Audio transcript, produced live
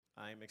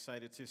I'm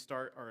excited to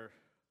start our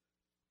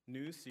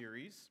new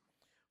series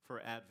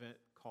for Advent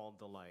called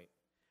The Light.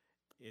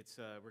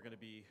 We're going to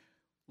be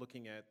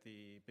looking at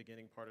the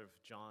beginning part of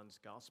John's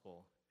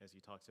Gospel as he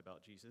talks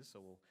about Jesus.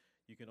 So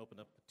you can open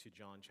up to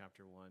John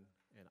chapter 1,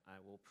 and I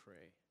will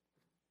pray.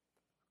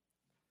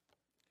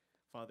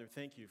 Father,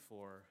 thank you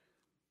for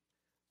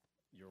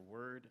your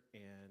word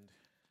and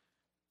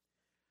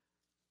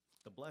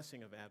the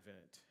blessing of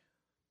Advent.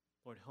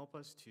 Lord, help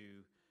us to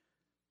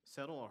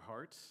settle our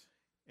hearts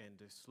and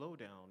to slow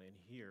down and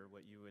hear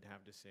what you would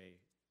have to say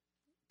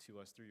to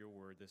us through your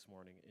word this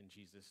morning. In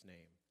Jesus' name,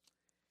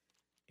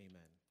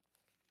 amen.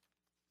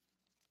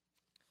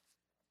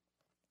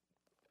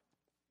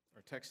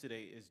 Our text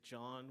today is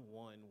John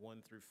 1,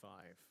 1 through 5.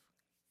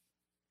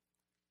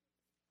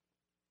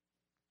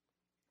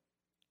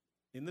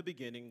 In the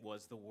beginning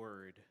was the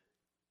Word,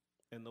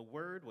 and the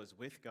Word was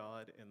with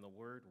God, and the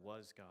Word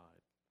was God.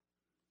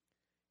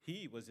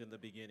 He was in the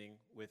beginning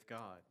with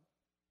God.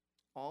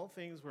 All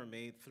things were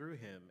made through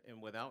him,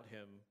 and without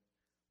him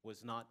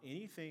was not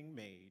anything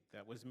made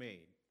that was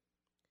made.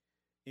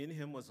 In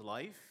him was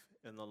life,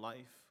 and the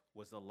life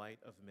was the light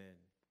of men.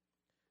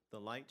 The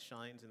light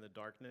shines in the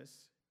darkness,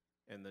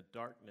 and the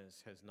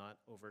darkness has not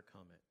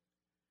overcome it.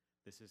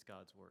 This is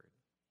God's word.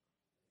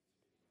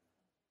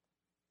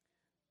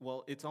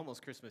 Well, it's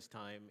almost Christmas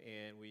time,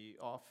 and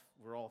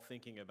we're all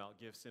thinking about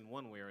gifts in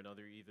one way or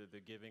another, either the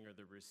giving or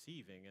the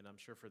receiving. And I'm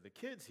sure for the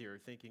kids here,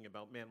 thinking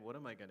about, man, what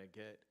am I going to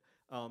get?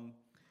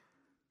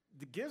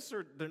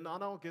 They're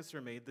not all gifts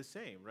are made the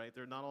same, right?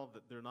 They're not all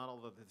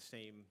of the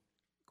same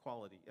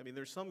quality. I mean,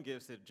 there's some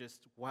gifts that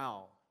just,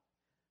 wow,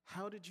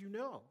 how did you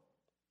know?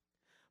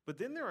 But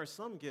then there are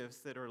some gifts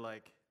that are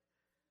like,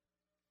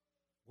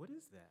 what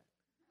is that?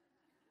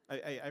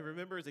 I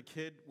remember as a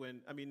kid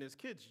as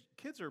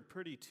kids are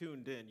pretty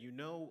tuned in. You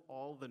know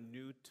all the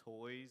new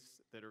toys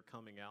that are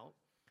coming out.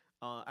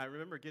 I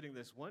remember getting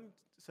this one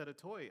set of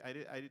toy. I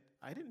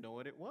didn't know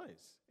what it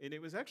was. And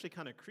it was actually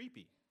kind of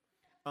creepy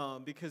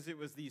because it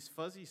was these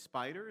fuzzy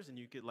spiders and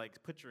you could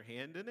like put your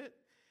hand in it.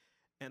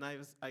 And I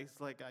was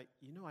like, I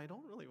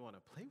don't really want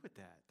to play with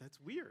that. That's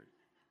weird.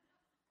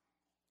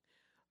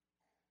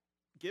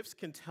 Gifts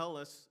can tell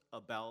us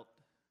about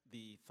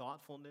the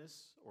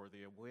thoughtfulness or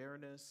the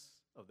awareness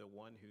of the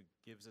one who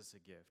gives us a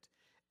gift.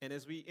 And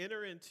as we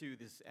enter into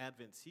this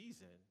Advent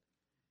season,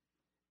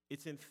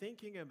 it's in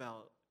thinking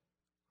about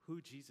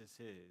who Jesus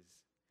is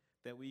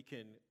that we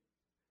can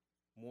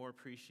more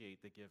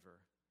appreciate the giver,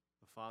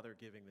 the Father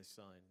giving the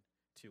Son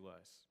to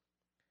us.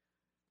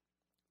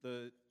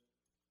 The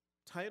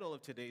title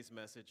of today's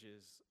message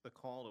is The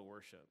Call to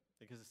Worship,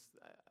 because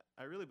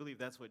I really believe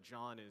that's what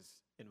John is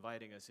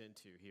inviting us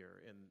into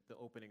here in the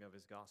opening of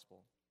his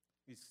gospel.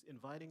 He's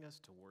inviting us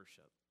to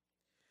worship.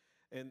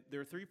 And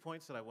there are 3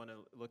 points that I want to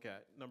look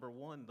at. Number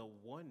 1, the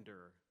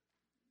wonder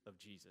of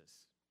Jesus.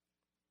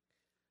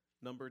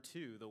 Number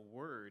 2, the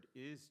Word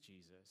is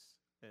Jesus.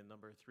 And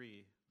number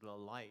 3, the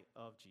light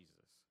of Jesus.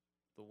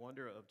 The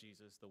wonder of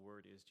Jesus, the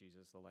Word is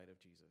Jesus, the light of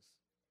Jesus.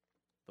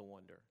 The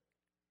wonder.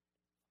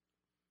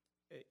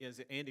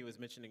 As Andy was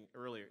mentioning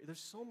earlier,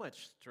 there's so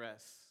much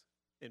stress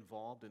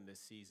involved in this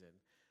season.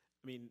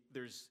 I mean,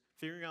 there's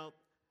figuring out,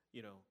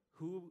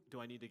 who do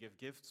I need to give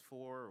gifts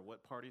for, or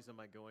what parties am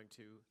I going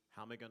to?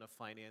 How am I going to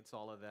finance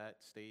all of that,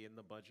 stay in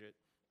the budget,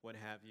 what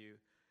have you?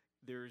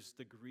 There's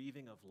the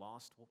grieving of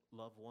lost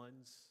loved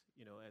ones,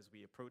 as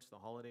we approach the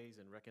holidays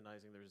and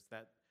recognizing there's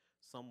that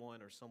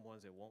someone or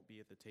someones that won't be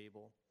at the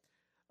table.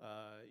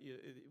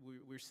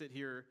 We sit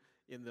here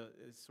in the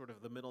sort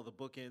of the middle of the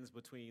bookends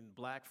between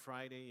Black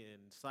Friday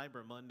and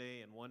Cyber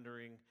Monday and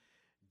wondering,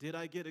 did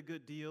I get a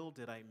good deal?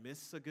 Did I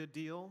miss a good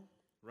deal,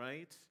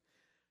 right?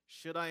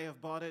 Should I have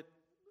bought it?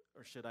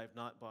 Or should I have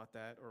not bought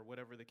that, or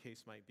whatever the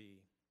case might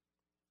be.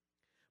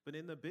 But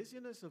in the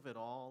busyness of it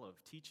all,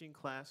 of teaching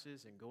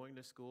classes and going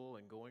to school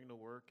and going to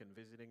work and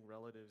visiting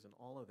relatives and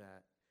all of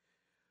that,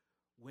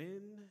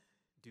 when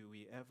do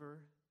we ever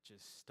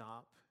just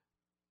stop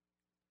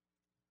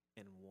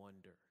and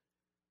wonder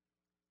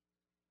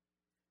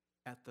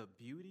at the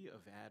beauty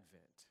of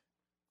Advent?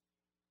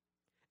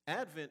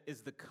 Advent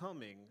is the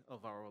coming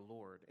of our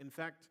Lord. In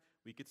fact,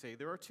 we could say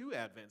there are 2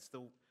 Advents,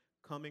 the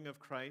coming of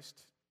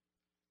Christ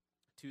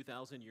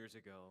 2,000 years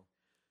ago,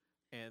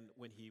 and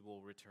when he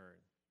will return.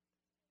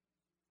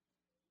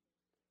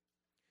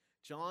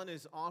 John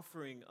is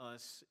offering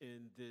us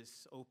in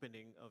this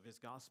opening of his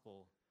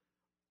gospel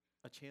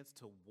a chance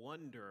to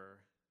wonder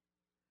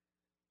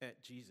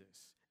at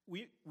Jesus.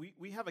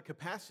 We have a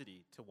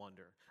capacity to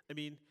wonder. I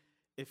mean,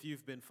 if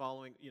you've been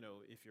following,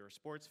 if you're a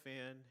sports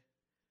fan,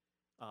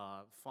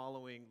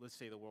 following, let's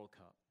say, the World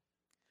Cup,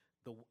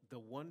 the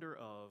wonder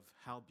of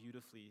how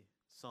beautifully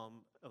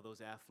some of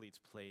those athletes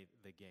played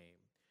the game,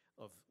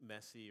 of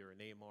Messi or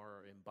Neymar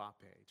or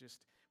Mbappe. Just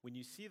when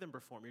you see them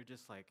perform, you're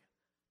just like,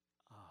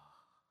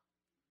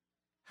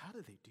 how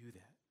do they do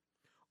that?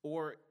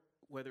 Or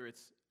whether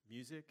it's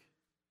music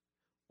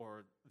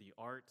or the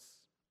arts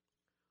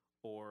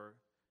or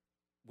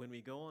when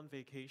we go on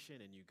vacation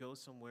and you go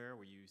somewhere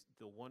where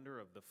the wonder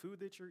of the food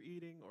that you're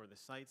eating or the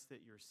sights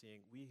that you're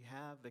seeing, we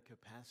have the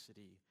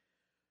capacity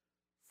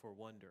for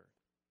wonder.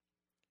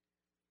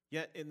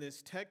 Yet in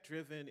this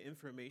tech-driven,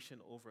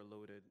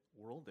 information-overloaded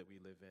world that we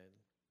live in,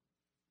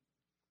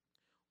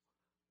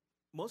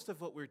 most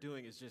of what we're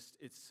doing is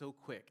it's so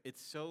quick.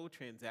 It's so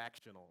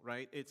transactional,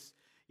 right? It's,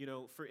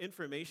 for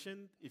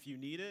information, if you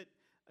need it,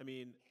 I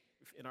mean,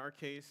 in our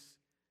case,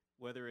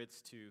 whether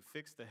it's to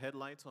fix the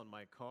headlights on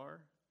my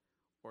car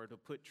or to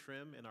put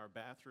trim in our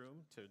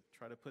bathroom to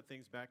try to put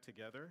things back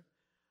together,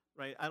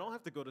 right? I don't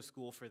have to go to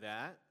school for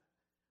that.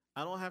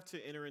 I don't have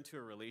to enter into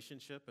a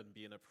relationship and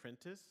be an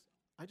apprentice.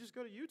 I just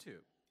go to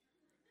YouTube.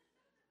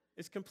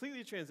 It's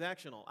completely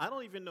transactional. I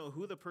don't even know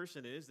who the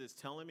person is that's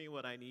telling me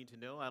what I need to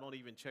know. I don't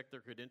even check their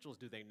credentials.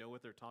 Do they know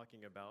what they're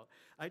talking about?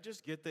 I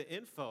just get the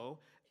info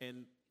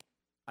and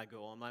I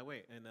go on my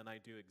way, and then I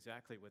do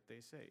exactly what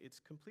they say. It's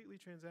completely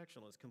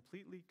transactional. It's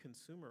completely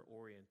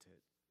consumer-oriented.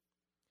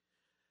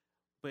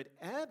 But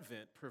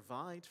Advent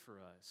provides for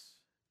us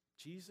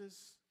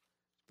Jesus,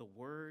 the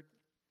Word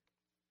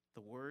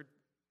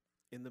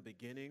in the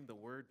beginning, the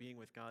Word being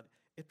with God.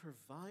 It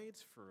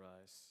provides for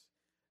us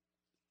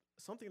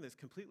something that's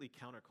completely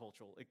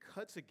countercultural. It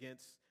cuts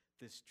against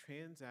this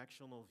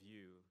transactional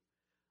view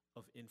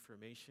of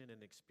information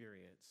and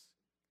experience,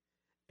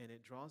 and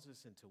it draws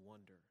us into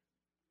wonder.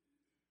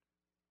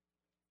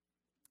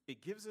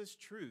 It gives us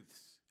truths,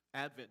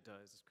 Advent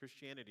does,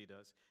 Christianity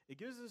does. It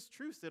gives us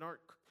truths that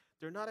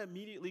they're not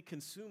immediately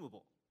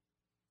consumable.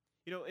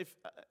 Are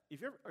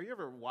you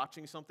ever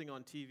watching something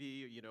on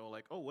TV,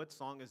 like, oh, what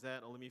song is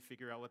that? Oh, let me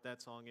figure out what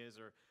that song is,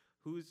 or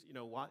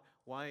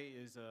why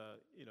is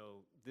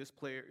this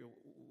player,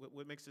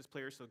 what makes this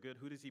player so good?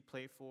 Who does he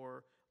play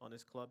for on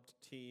his club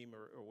team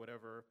or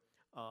whatever?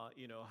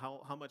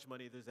 How much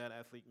money does that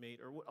athlete make?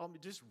 Or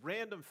just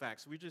random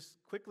facts. We just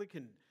quickly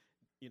can,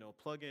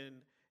 plug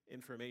in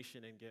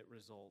information and get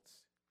results.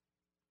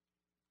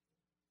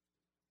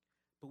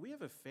 But we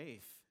have a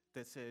faith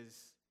that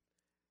says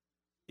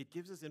it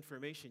gives us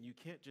information you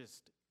can't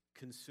just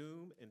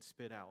consume and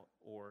spit out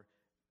or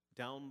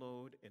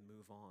download and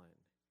move on.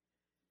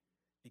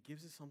 It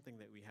gives us something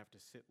that we have to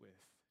sit with.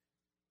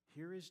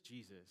 Here is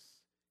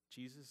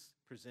Jesus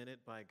presented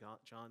by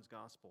John's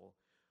gospel,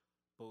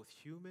 both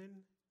human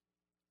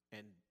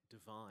and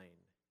divine,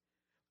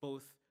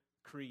 both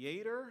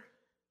creator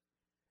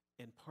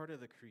and part of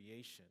the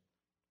creation.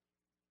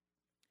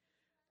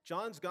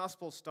 John's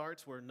gospel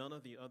starts where none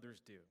of the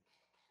others do.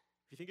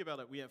 If you think about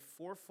it, we have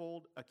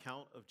fourfold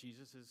account of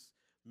Jesus'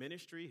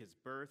 ministry, his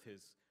birth,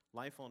 his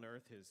life on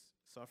earth, his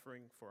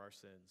suffering for our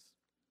sins.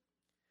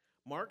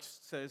 Mark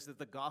says that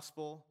the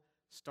gospel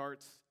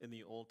starts in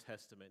the Old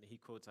Testament. He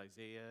quotes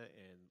Isaiah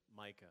and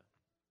Micah.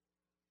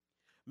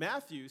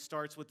 Matthew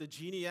starts with the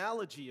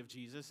genealogy of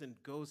Jesus and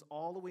goes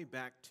all the way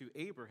back to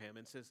Abraham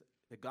and says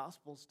the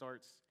gospel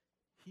starts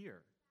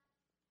here.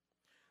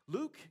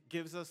 Luke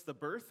gives us the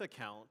birth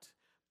account,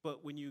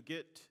 but when you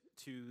get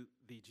to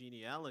the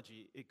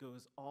genealogy, it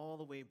goes all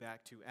the way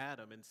back to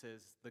Adam and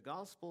says the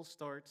gospel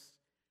starts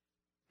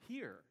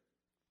here.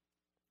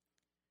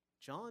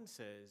 John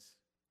says,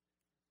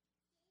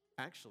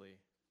 actually,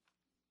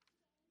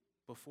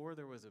 before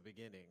there was a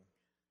beginning,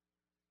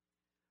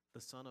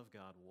 the Son of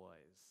God was,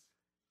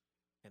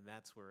 and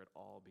that's where it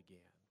all began.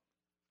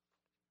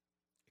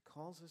 It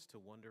calls us to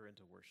wonder and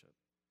to worship.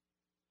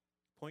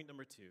 Point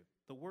number 2,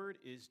 the Word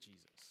is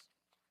Jesus.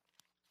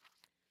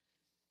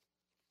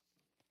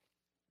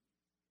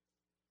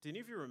 Do any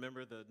of you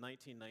remember the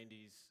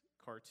 1990s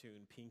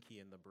cartoon Pinky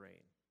and the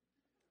Brain?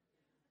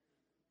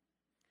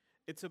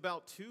 It's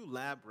about 2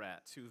 lab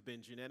rats who've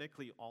been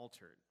genetically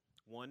altered.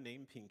 One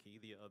named Pinky,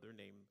 the other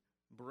named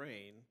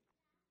Brain,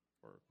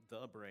 or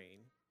the Brain.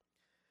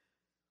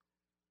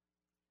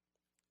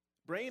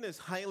 Brain is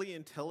highly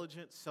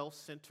intelligent,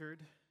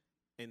 self-centered,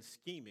 and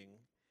scheming.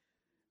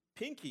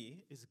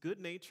 Pinky is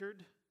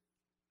good-natured,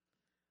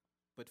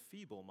 but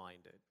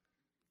feeble-minded.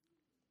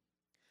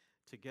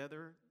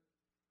 Together,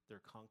 they're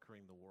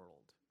conquering the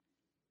world.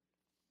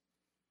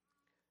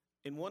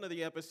 In one of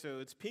the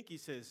episodes, Pinky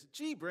says,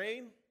 "Gee,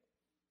 Brain,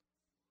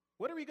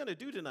 what are we going to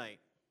do tonight?"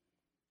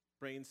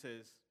 Brain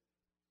says,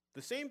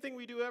 "The same thing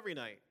we do every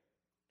night.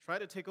 Try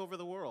to take over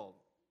the world."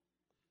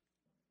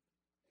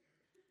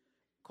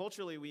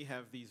 Culturally, we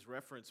have these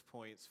reference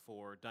points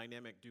for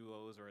dynamic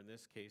duos, or in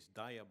this case,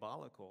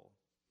 diabolical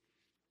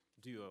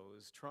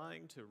duos,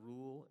 trying to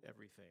rule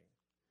everything.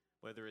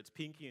 Whether it's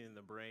Pinky and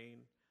the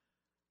Brain,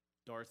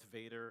 Darth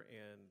Vader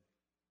and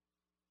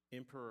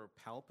Emperor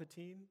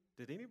Palpatine.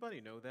 Did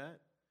anybody know that?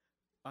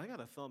 I got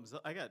a thumbs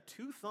up. I got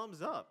 2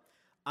 thumbs up.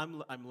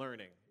 I'm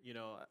learning.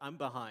 I'm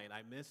behind.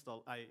 I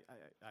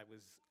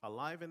was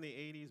alive in the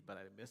 80s, but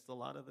I missed a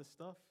lot of this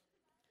stuff.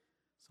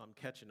 So I'm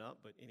catching up.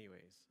 But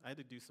anyways, I had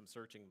to do some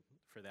searching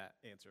for that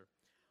answer.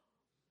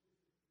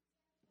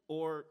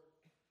 Or,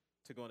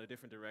 to go in a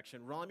different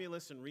direction,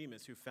 Romulus and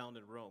Remus, who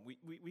founded Rome.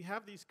 We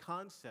have these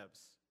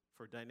concepts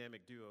for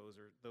dynamic duos,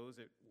 or those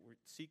that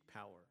seek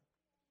power.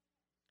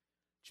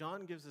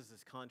 John gives us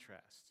this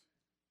contrast.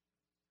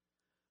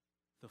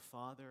 the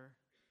Father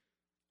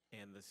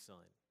and the Son.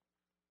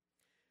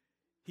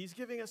 He's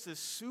giving us this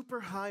super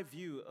high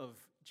view of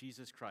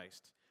Jesus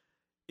Christ.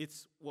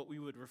 It's what we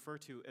would refer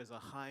to as a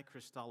high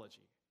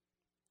Christology.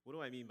 What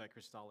do I mean by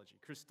Christology?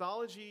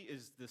 Christology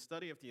is the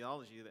study of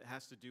theology that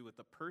has to do with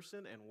the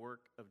person and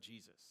work of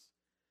Jesus.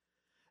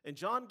 And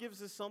John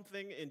gives us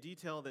something in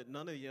detail that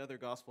none of the other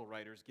gospel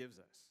writers gives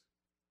us.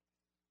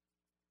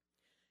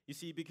 You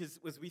see, because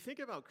as we think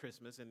about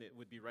Christmas, and it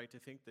would be right to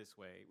think this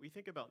way, we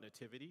think about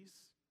nativities,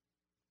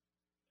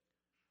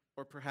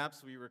 or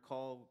perhaps we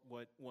recall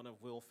what one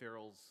of Will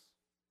Ferrell's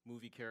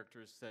movie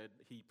characters said,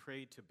 he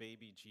prayed to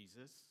baby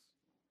Jesus.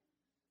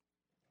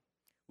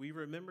 We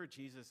remember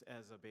Jesus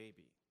as a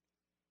baby.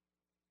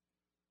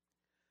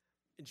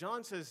 And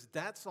John says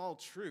that's all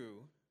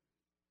true,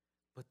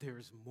 but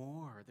there's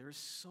more. There's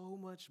so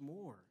much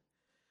more.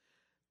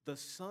 The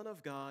Son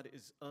of God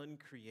is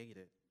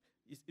uncreated.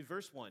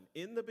 Verse 1,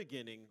 in the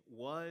beginning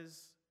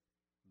was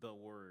the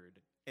Word,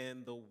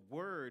 and the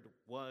Word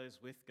was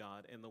with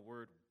God, and the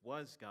Word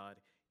was God.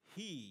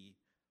 He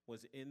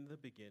was in the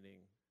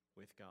beginning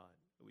with God.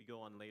 We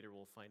go on later,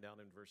 we'll find out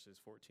in verses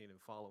 14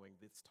 and following,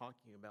 it's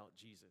talking about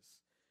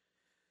Jesus.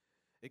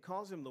 It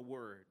calls him the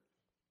Word.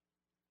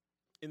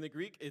 In the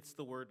Greek, it's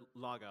the word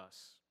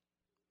logos.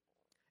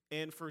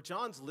 And for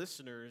John's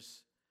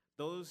listeners,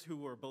 those who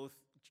were both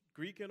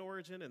Greek in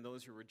origin and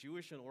those who were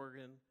Jewish in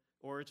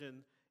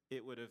origin,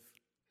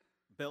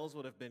 bells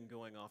would have been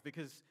going off.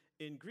 Because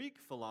in Greek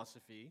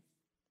philosophy,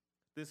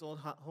 this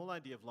whole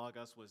idea of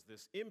logos was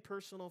this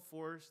impersonal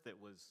force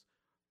that was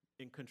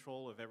in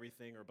control of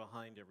everything or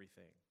behind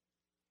everything.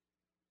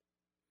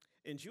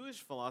 In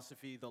Jewish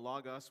philosophy, the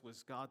logos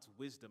was God's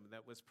wisdom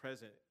that was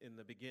present in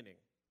the beginning.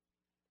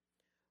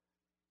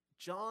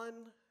 John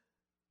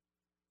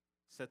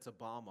sets a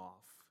bomb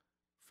off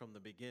from the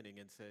beginning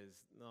and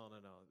says, no,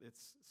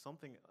 it's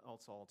something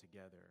else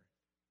altogether.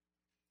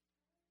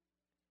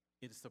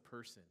 It's the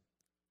person.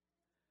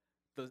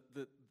 The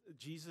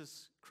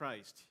Jesus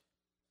Christ,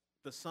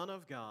 the Son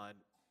of God,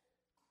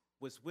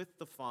 was with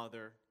the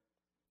Father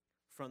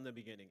from the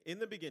beginning. In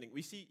the beginning,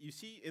 you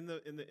see in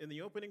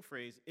the opening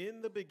phrase,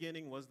 in the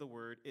beginning was the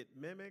Word. It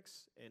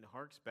mimics and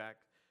harks back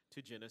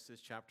to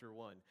Genesis chapter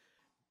 1.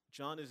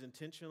 John is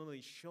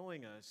intentionally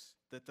showing us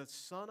that the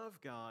Son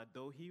of God,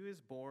 though he was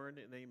born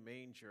in a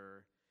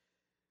manger,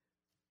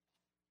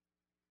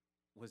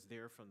 was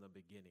there from the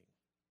beginning.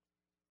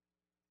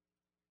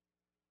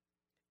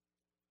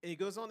 And he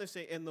goes on to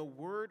say, and the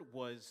Word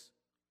was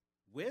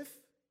with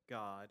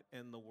God,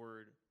 and the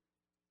Word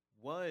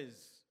was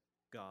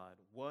God,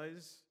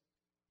 was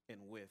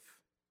and with.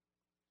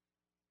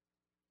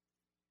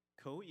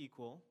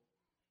 Co-equal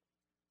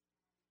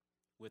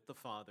with the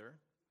Father,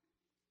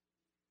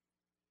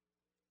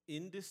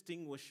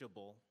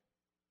 indistinguishable,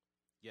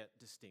 yet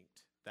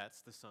distinct.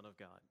 That's the Son of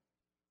God.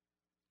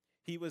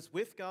 He was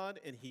with God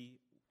and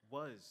he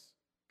was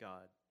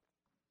God.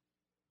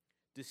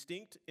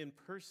 Distinct in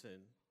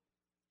person,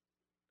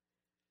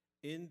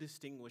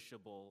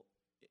 indistinguishable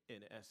in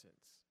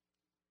essence.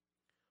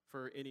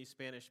 For any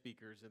Spanish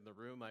speakers in the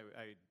room, I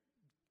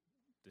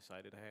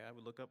decided I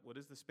would look up what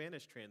is the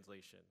Spanish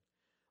translation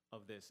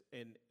of this.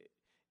 And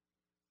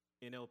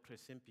in el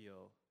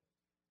principio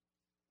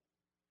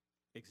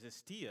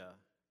existía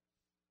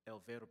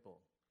el verbo.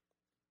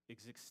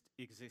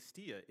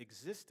 Existía,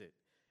 existed.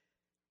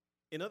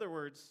 In other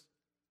words,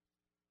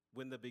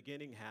 when the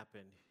beginning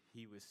happened,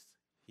 he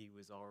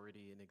was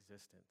already in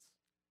existence.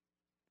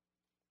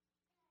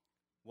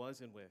 Was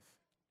and with.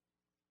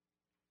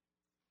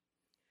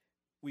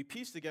 We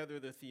piece together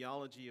the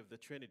theology of the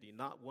Trinity,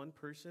 not one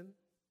person,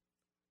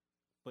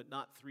 but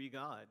not three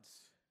gods.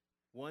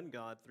 One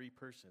God, three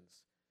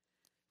persons.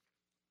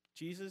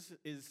 Jesus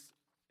is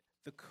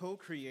the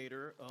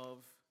co-creator of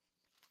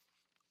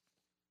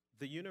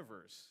the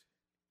universe.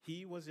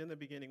 He was in the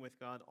beginning with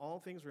God. All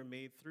things were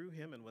made through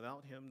him, and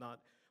without him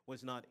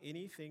was not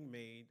anything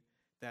made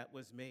that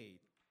was made.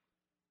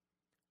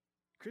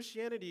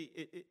 Christianity,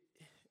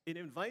 it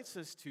invites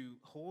us to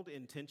hold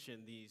in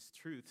tension these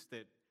truths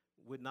that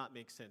would not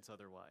make sense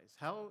otherwise.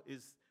 How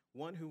is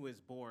one who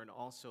was born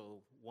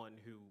also one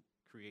who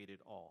created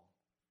all?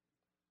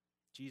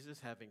 Jesus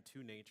having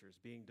two natures,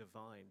 being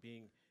divine,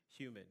 being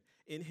human.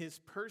 In his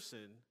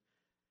person,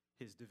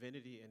 his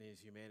divinity and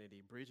his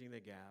humanity, bridging the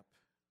gap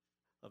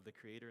of the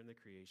creator and the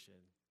creation.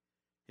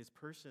 His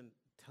person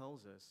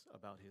tells us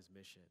about his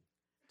mission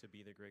to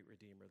be the great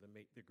redeemer,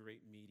 the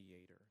great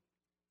mediator.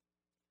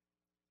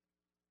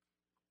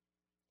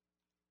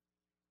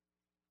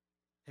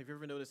 Have you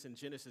ever noticed in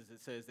Genesis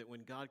it says that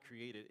when God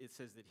created, it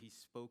says that he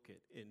spoke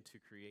it into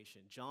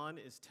creation. John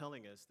is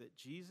telling us that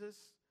Jesus,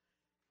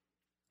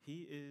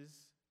 he is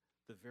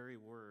the very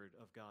word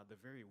of God, the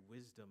very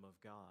wisdom of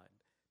God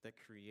that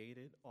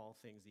created all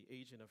things, the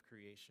agent of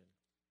creation.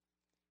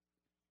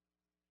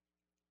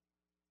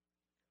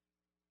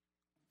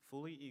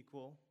 Fully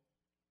equal,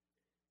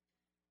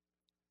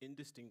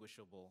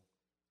 indistinguishable,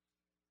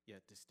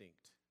 yet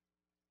distinct.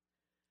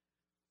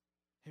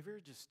 Have you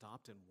ever just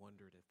stopped and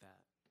wondered at that?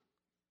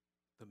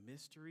 The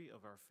mystery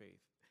of our faith.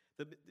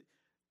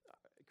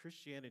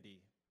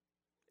 Christianity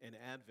and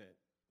Advent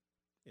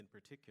in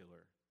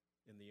particular,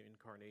 in the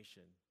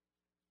incarnation,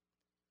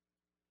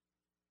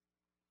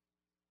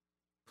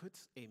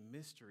 puts a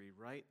mystery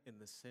right in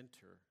the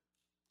center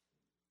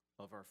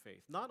of our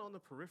faith. Not on the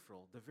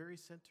peripheral, the very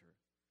center.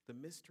 The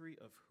mystery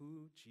of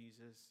who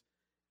Jesus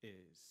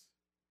is.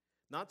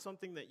 Not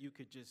something that you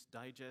could just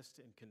digest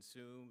and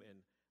consume and,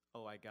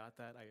 oh, I got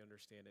that, I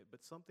understand it.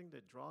 But something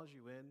that draws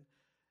you in,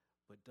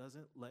 but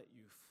doesn't let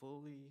you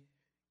fully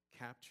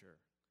capture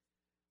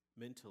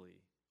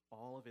mentally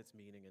all of its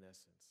meaning and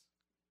essence.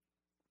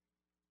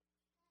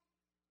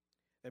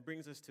 That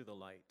brings us to the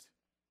light.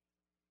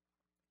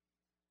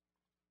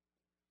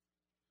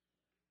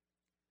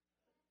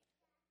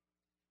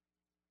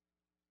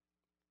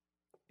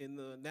 In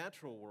the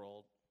natural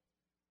world,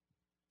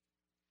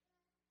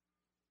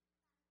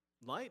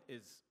 light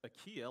is a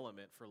key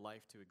element for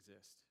life to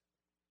exist.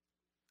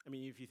 I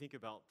mean, if you think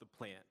about the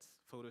plants,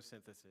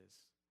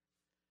 photosynthesis,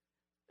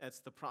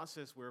 that's the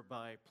process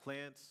whereby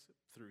plants,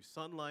 through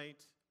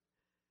sunlight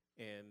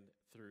and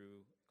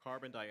through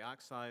carbon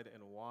dioxide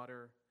and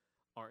water,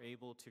 are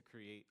able to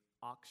create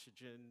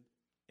oxygen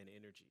and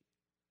energy.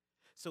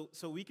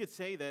 So we could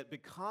say that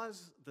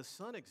because the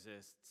sun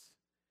exists,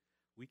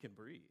 we can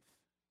breathe.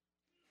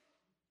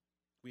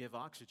 We have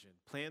oxygen.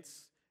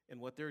 Plants and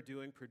what they're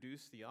doing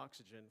produce the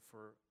oxygen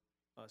for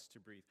us to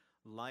breathe.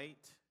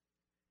 Light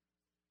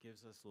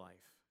gives us life.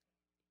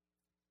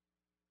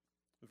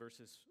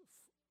 Verses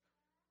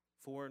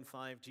 4 and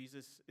 5,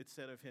 Jesus, it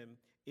said of him,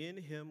 in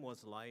him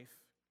was life,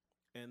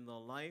 and the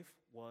life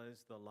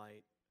was the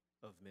light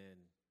of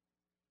men.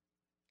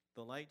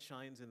 The light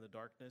shines in the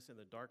darkness, and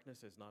the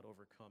darkness has not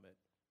overcome it.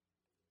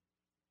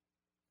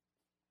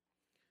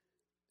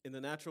 In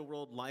the natural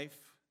world, life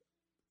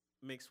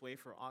makes way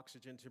for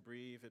oxygen to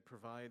breathe. It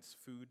provides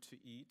food to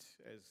eat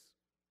as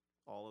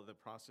all of the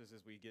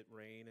processes, we get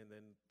rain and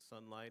then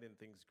sunlight and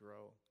things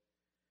grow.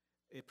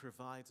 It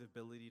provides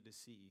ability to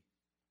see.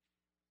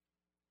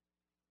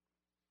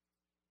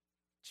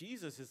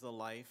 Jesus is the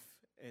life,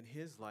 and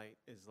his light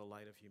is the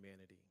light of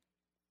humanity.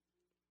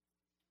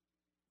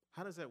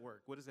 How does that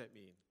work? What does that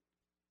mean?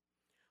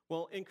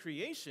 Well, in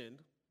creation,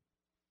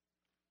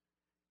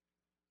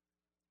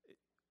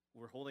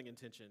 we're holding in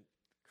tension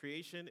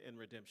creation and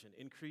redemption.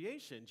 In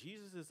creation,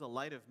 Jesus is the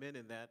light of men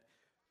in that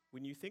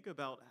when you think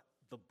about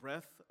the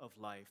breath of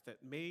life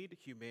that made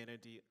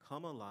humanity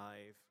come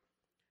alive,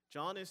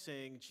 John is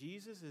saying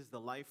Jesus is the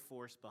life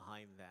force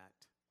behind that.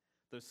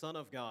 The Son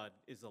of God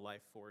is the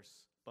life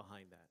force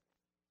behind that.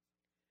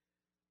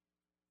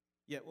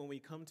 Yet when we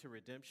come to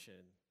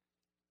redemption,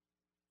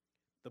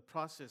 the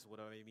process, what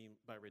do I mean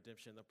by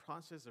redemption? The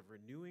process of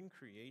renewing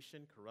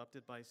creation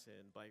corrupted by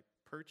sin, by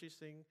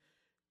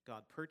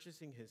God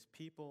purchasing his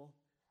people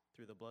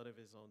through the blood of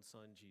his own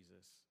Son,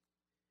 Jesus.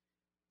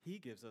 He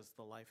gives us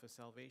the life of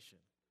salvation.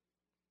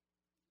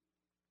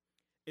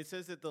 It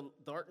says that the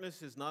darkness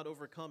has not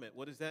overcome it.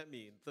 What does that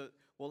mean?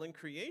 Well, in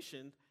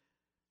creation,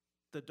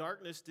 the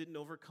darkness didn't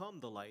overcome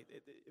the light.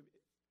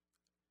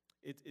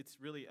 It's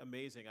really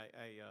amazing.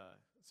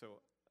 So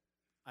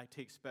I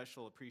take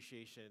special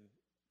appreciation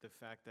the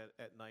fact that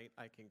at night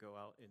I can go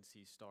out and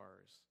see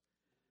stars.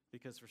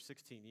 Because for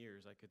 16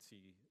 years I could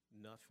see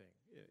nothing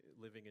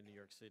living in New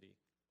York City.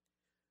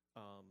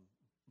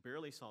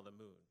 Barely saw the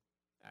moon,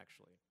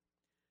 actually,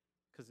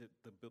 because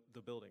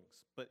the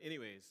buildings. But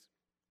anyways,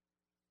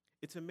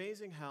 it's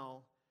amazing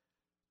how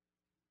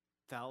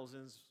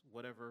thousands,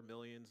 whatever,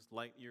 millions,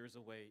 light years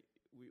away,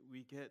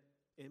 we get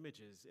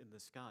images in the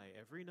sky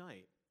every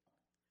night.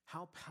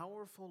 How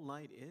powerful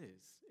light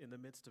is in the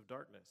midst of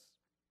darkness.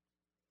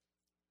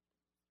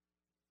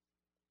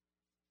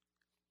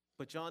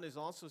 But John is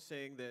also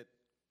saying that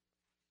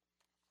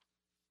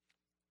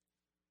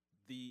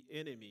the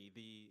enemy,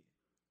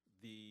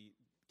 the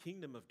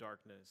kingdom of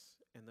darkness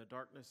and the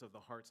darkness of the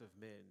hearts of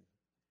men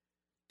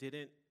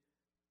didn't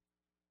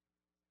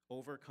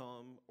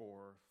overcome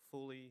or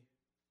fully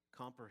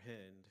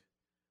comprehend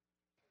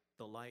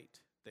the light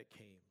that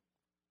came.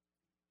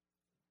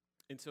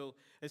 And so,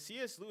 as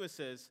C.S. Lewis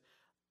says,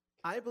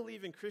 I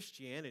believe in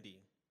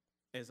Christianity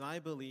as I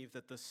believe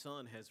that the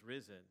sun has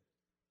risen,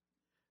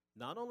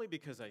 not only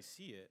because I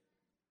see it,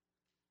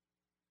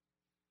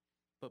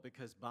 but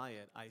because by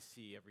it I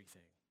see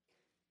everything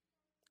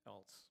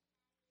else.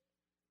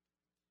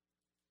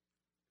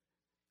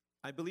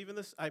 I believe in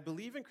this. I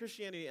believe in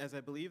Christianity as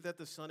I believe that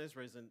the sun has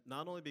risen,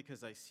 not only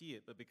because I see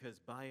it, but because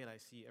by it I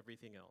see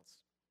everything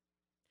else.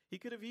 He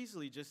could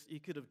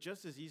have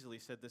just as easily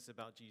said this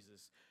about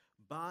Jesus.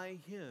 By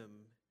him,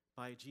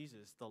 by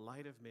Jesus, the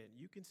light of men,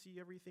 you can see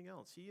everything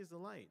else. He is the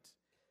light.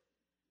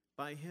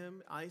 By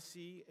him I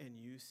see and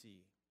you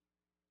see.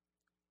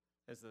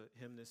 As the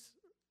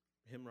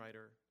hymn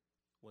writer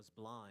was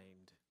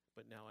blind,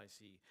 but now I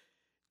see.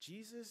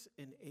 Jesus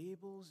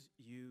enables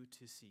you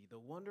to see. The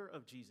wonder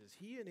of Jesus,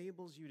 he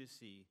enables you to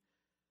see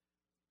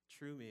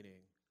true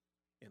meaning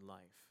in life.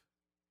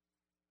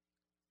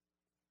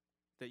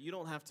 That you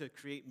don't have to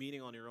create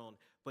meaning on your own,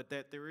 but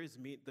that there is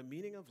the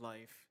meaning of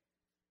life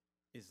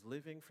is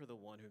living for the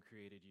one who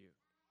created you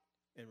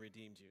and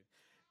redeemed you.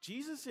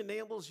 Jesus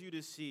enables you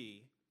to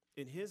see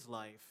in his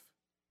life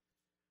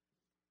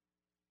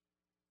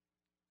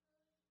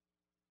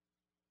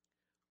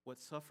what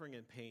suffering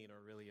and pain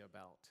are really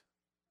about.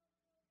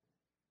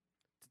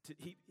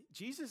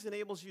 Jesus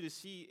enables you to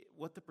see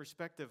what the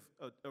perspective,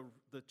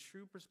 the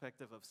true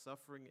perspective of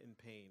suffering and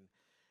pain,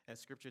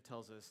 as Scripture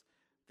tells us,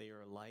 they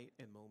are light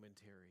and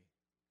momentary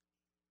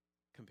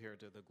compared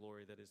to the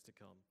glory that is to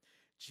come.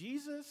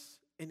 Jesus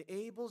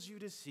enables you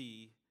to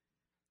see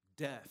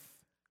death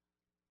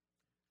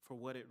for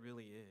what it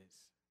really is.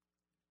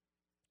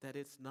 That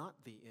it's not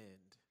the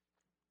end,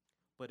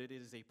 but it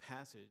is a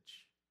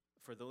passage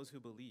for those who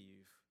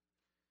believe,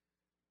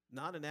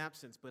 not an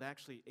absence, but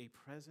actually a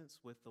presence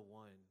with the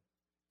one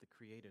that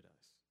created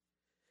us.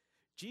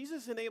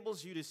 Jesus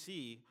enables you to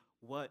see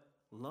what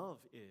love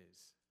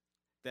is,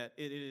 that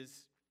it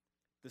is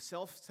the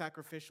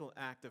self-sacrificial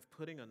act of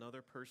putting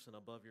another person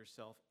above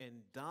yourself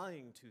and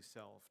dying to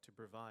self to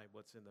provide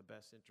what's in the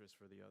best interest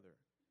for the other.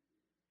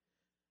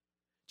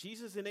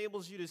 Jesus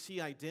enables you to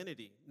see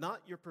identity,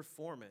 not your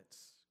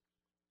performance.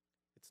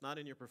 It's not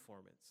in your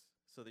performance,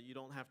 so that you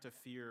don't have to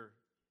fear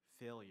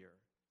failure.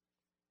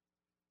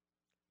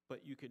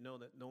 But you can know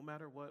that no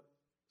matter what,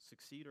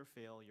 succeed or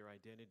fail, your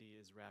identity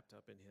is wrapped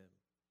up in him.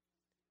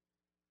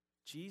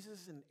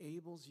 Jesus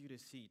enables you to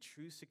see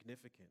true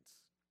significance.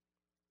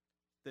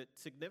 That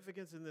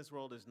significance in this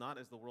world is not,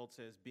 as the world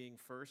says, being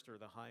first or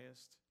the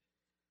highest.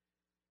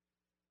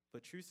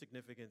 But true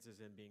significance is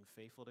in being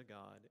faithful to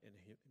God and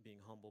being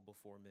humble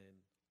before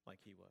men like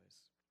he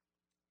was.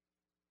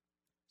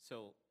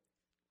 So,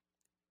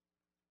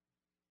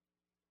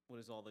 what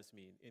does all this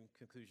mean? In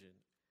conclusion,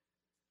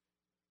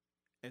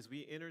 as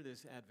we enter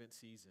this Advent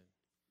season,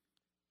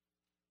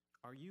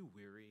 are you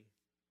weary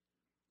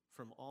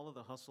from all of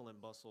the hustle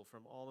and bustle,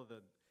 from all of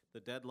the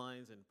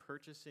deadlines and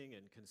purchasing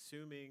and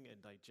consuming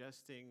and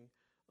digesting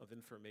of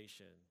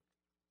information?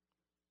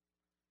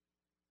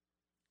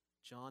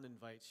 John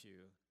invites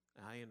you,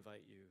 and I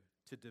invite you,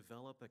 to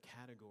develop a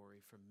category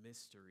for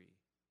mystery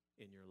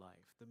in your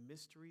life. The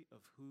mystery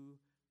of who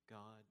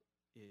God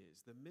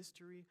is. The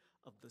mystery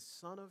of the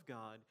Son of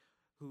God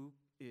who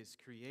is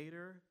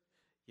creator,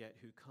 yet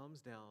who comes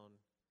down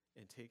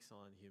and takes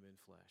on human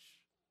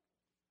flesh.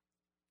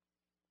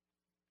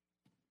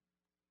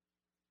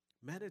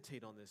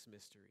 Meditate on this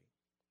mystery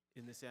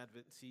in this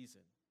Advent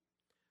season.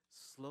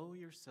 Slow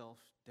yourself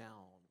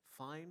down.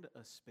 Find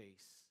a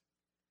space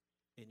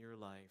in your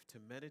life to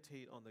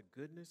meditate on the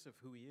goodness of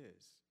who he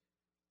is.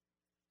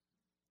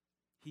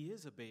 He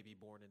is a baby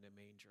born in a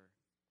manger,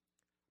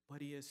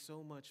 but he is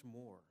so much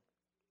more.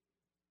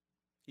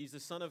 He's the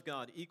Son of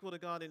God, equal to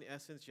God in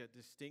essence, yet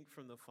distinct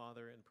from the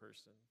Father in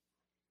person.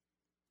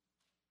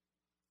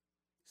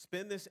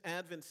 Spend this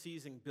Advent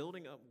season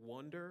building up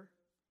wonder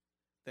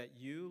that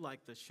you,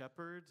 like the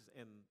shepherds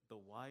and the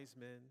wise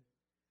men,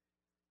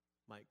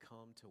 might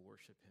come to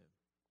worship him.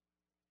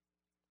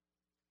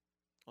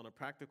 On a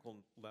practical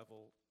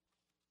level,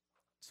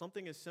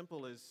 something as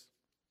simple as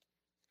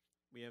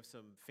we have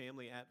some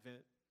family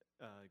Advent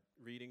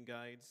reading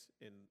guides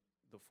in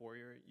the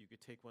foyer. You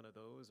could take one of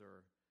those,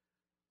 or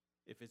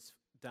if it's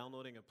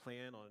downloading a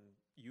plan on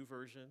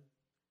YouVersion,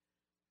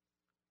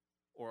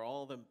 or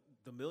all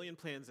the million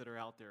plans that are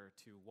out there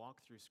to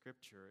walk through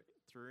Scripture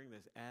during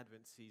this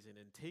Advent season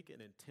and take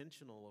an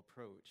intentional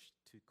approach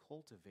to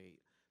cultivate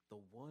the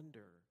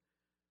wonder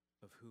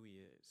of who he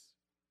is.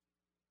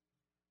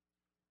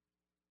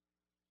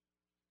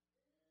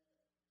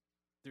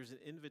 There's an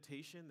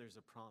invitation, there's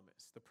a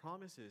promise. The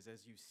promise is,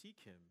 as you seek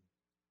him,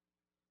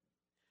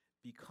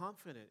 be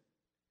confident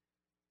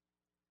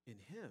in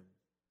him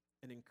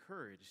and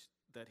encouraged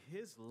that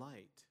his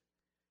light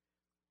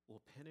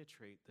will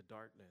penetrate the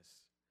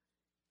darkness,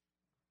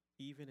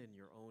 even in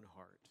your own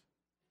heart,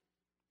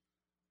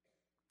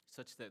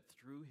 such that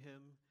through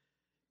him,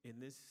 in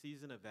this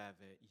season of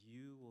Advent,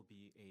 you will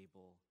be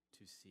able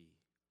to see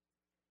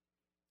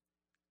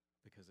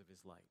because of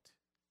his light.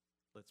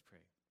 Let's pray.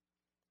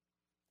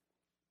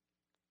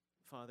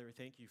 Father,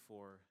 thank you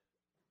for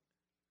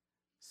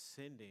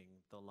sending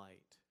the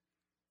light.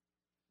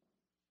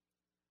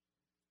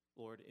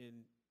 Lord,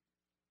 in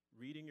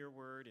reading your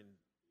word and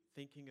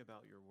thinking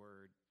about your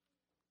word,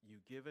 you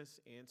give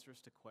us answers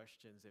to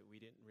questions that we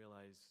didn't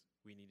realize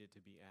we needed to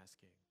be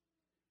asking,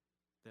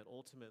 that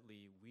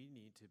ultimately we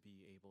need to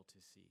be able to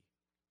see.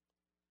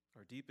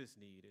 Our deepest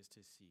need is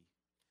to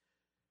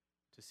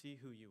see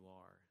who you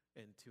are,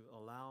 and to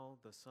allow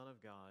the Son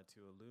of God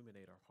to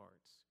illuminate our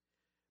hearts.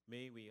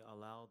 May we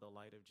allow the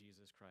light of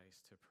Jesus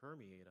Christ to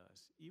permeate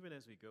us, even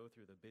as we go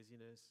through the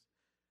busyness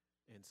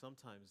and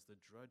sometimes the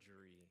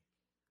drudgery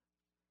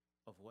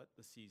of what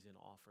the season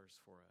offers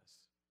for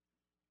us.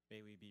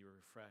 May we be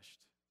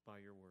refreshed by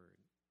your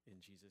word. In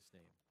Jesus'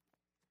 name,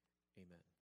 amen.